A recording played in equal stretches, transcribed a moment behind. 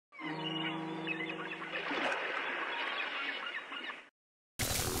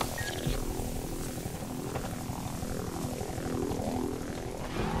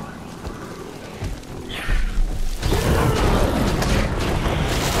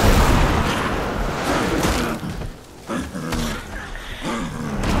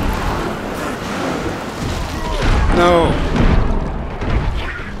no!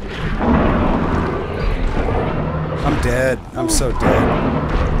 I'm dead. I'm so dead.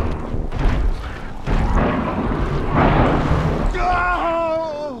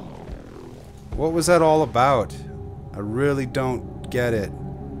 What was that all about? I really don't get it.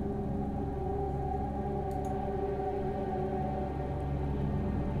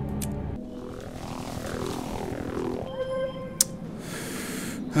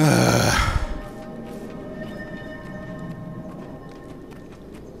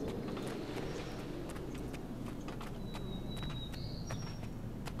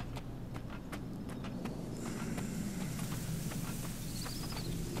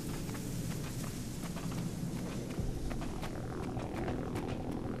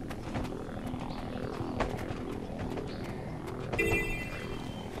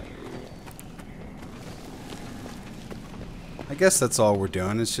 I guess that's all we're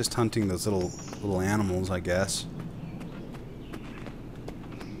doing. It's just hunting those little animals, I guess.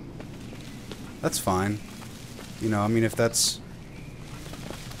 That's fine. You know, I mean, if that's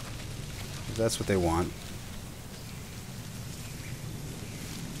what they want.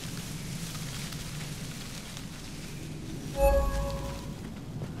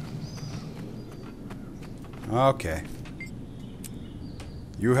 Okay.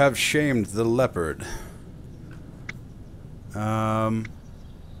 You have shamed the leopard.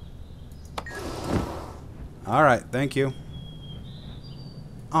 Alright, thank you.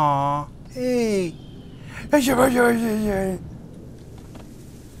 Aw, hey.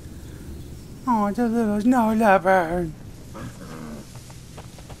 Oh, the little snow leopard.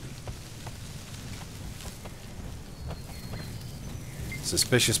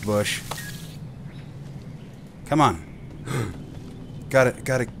 Suspicious bush. Come on.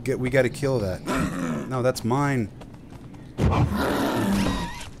 We gotta kill that. No, that's mine.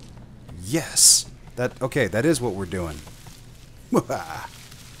 Yes! Okay, that is what we're doing.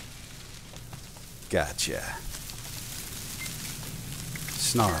 Gotcha.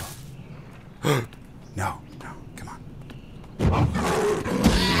 Snarl. No, come on.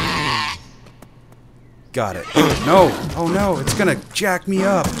 Got it. No! Oh no, it's gonna jack me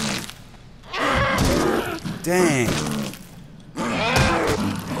up. Dang.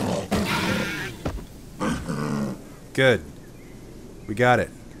 Good. We got it.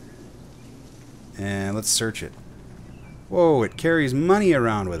 And let's search it. Whoa, it carries money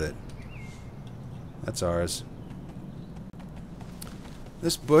around with it. That's ours.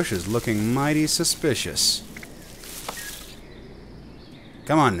 This bush is looking mighty suspicious.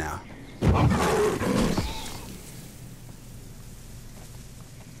 Come on now.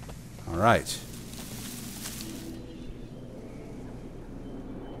 Alright.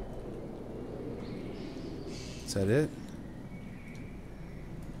 Is that it?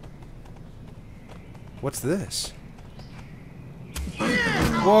 What's this?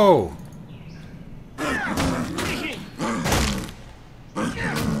 Whoa!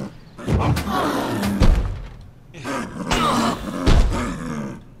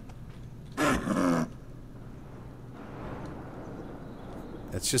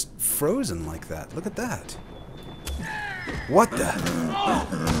 It's just frozen like that. Look at that. What the?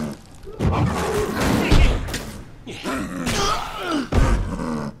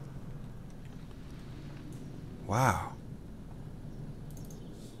 Wow.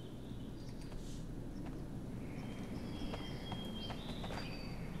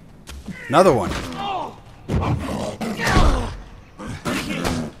 Another one.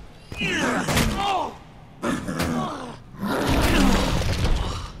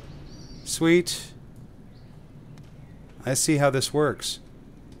 Sweet. I see how this works.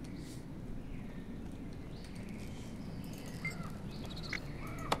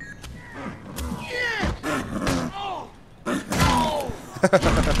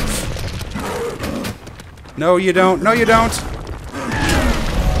 No, you don't. No, you don't.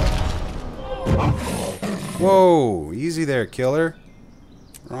 Whoa, easy there, killer.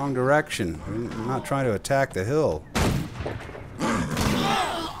 Wrong direction. I'm not trying to attack the hill.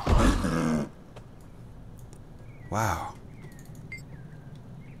 Wow.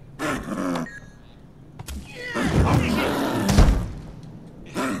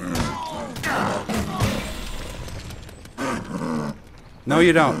 No,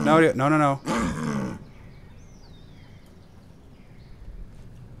 you don't. No, no, no, no.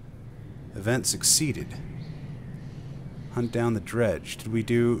 Event succeeded. Hunt down the dredge. Did we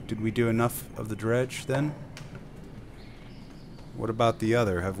do enough of the dredge then? What about the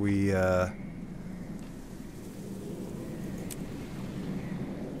other? Have we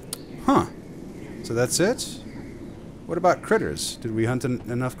Huh. So that's it? What about critters? Did we hunt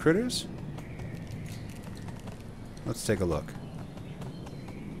enough critters? Let's take a look.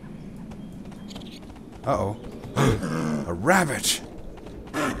 Uh-oh. A rabbit!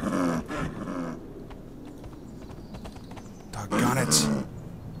 Doggone it.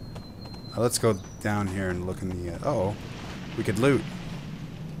 Let's go down here and look in the... uh-oh. We could loot.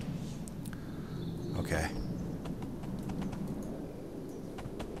 Okay.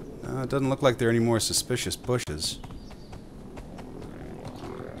 It doesn't look like there are any more suspicious bushes.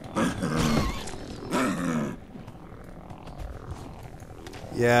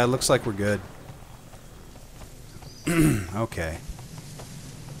 Yeah, it looks like we're good. Okay.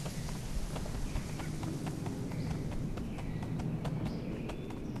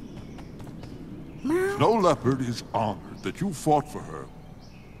 Snow Leopard is honored that you fought for her.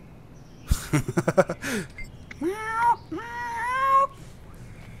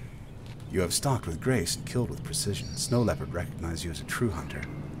 You have stalked with grace and killed with precision. Snow Leopard recognizes you as a true hunter.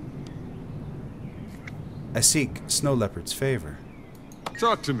 I seek Snow Leopard's favor.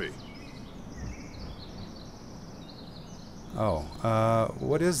 Talk to me. Oh,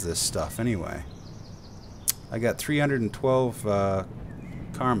 what is this stuff anyway? I got 312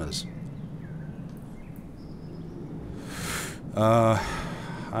 karmas.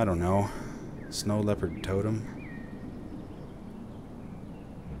 I don't know. Snow Leopard Totem.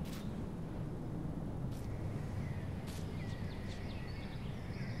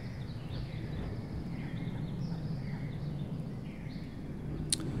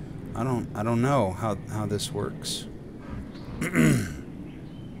 I don't know how this works.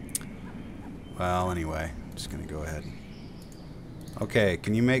 Well, anyway, I'm just gonna go ahead. Okay,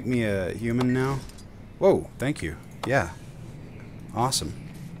 can you make me a human now? Whoa, thank you. Yeah. Awesome.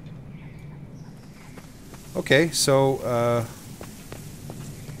 Okay, so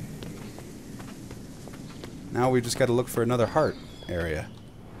now we just got to look for another heart area.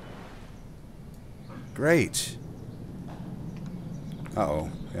 Great. Uh-oh,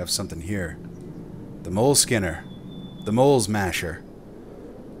 we have something here. The Mole Skinner. The Mole's Masher.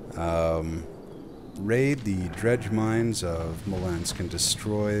 Raid the dredge mines of Molensk and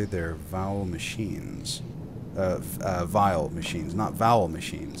destroy their vowel machines. Vile machines, not vowel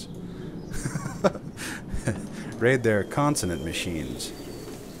machines. Raid their consonant machines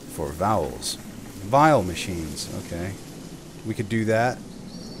for vowels. Vile machines, okay. We could do that.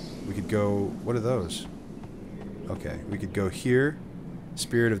 We could go... what are those? Okay, we could go here.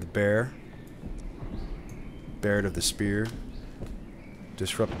 Spirit of the Bear. Barret of the Spear.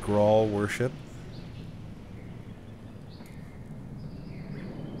 Disrupt Grawl worship.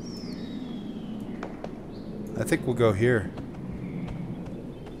 I think we'll go here.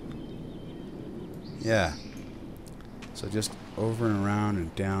 Yeah. So just over and around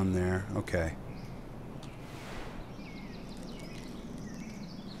and down there. Okay.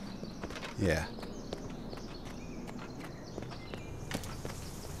 Yeah.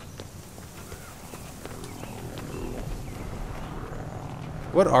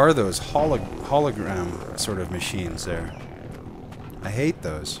 What are those hologram sort of machines there? I hate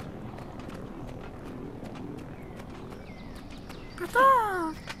those.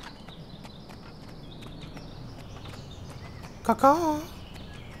 Caw-caw.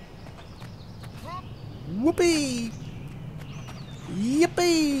 Whoopee.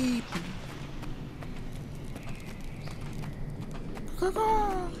 Yippee.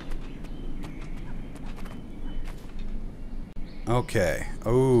 Caw-caw. Okay.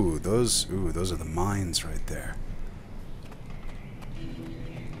 Oh, those are the mines right there.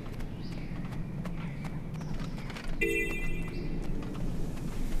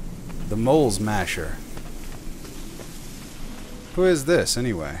 The Mole's Masher. Who is this,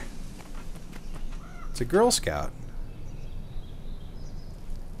 anyway? It's a Girl Scout.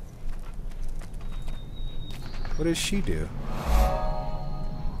 What does she do?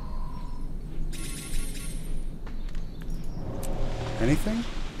 Anything?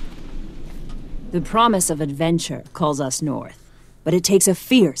 The promise of adventure calls us north, but it takes a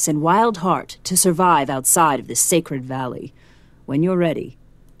fierce and wild heart to survive outside of this sacred valley. When you're ready,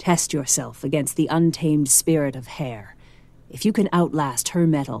 test yourself against the untamed spirit of Hare. If you can outlast her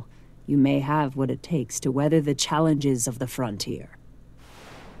mettle, you may have what it takes to weather the challenges of the frontier.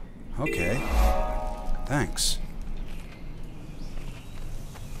 Okay. Thanks.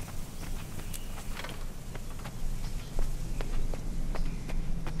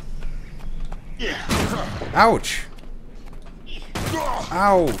 Ouch!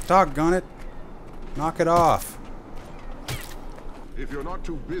 Ow! Doggone it! Knock it off. If you're not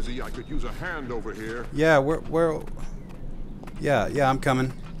too busy, I could use a hand over here. Yeah, where... Yeah, I'm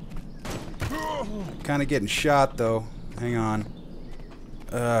coming. Kind of getting shot, though. Hang on.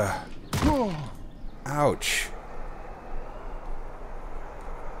 Ouch.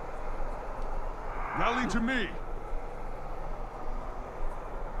 Galley to me.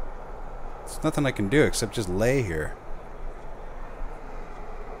 There's nothing I can do except just lay here.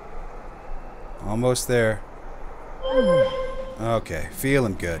 Almost there. Okay,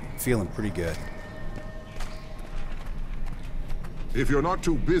 feeling good. Feeling pretty good. If you're not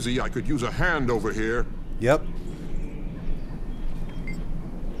too busy, I could use a hand over here. Yep.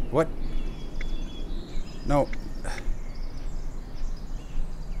 What? No.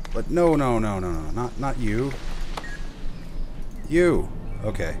 But no, not you. You.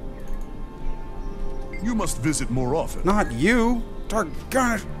 Okay. You must visit more often. Not you.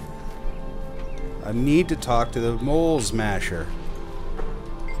 Doggone it. I need to talk to the mole smasher.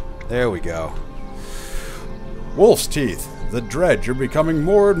 There we go. Wolf's teeth. The dredge are becoming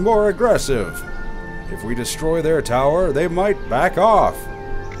more and more aggressive. If we destroy their tower, they might back off.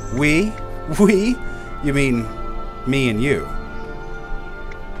 We? We? You mean me and you?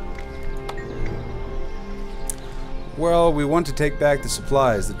 Well, we want to take back the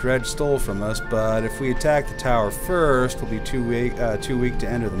supplies the dredge stole from us, but if we attack the tower first, we'll be too weak to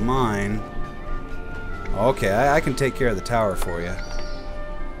enter the mine. Okay, I can take care of the tower for you.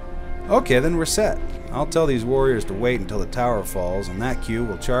 Okay, then we're set. I'll tell these warriors to wait until the tower falls, and that queue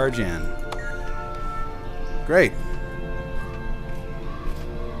will charge in. Great.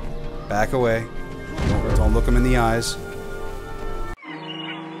 Back away. Don't look them in the eyes.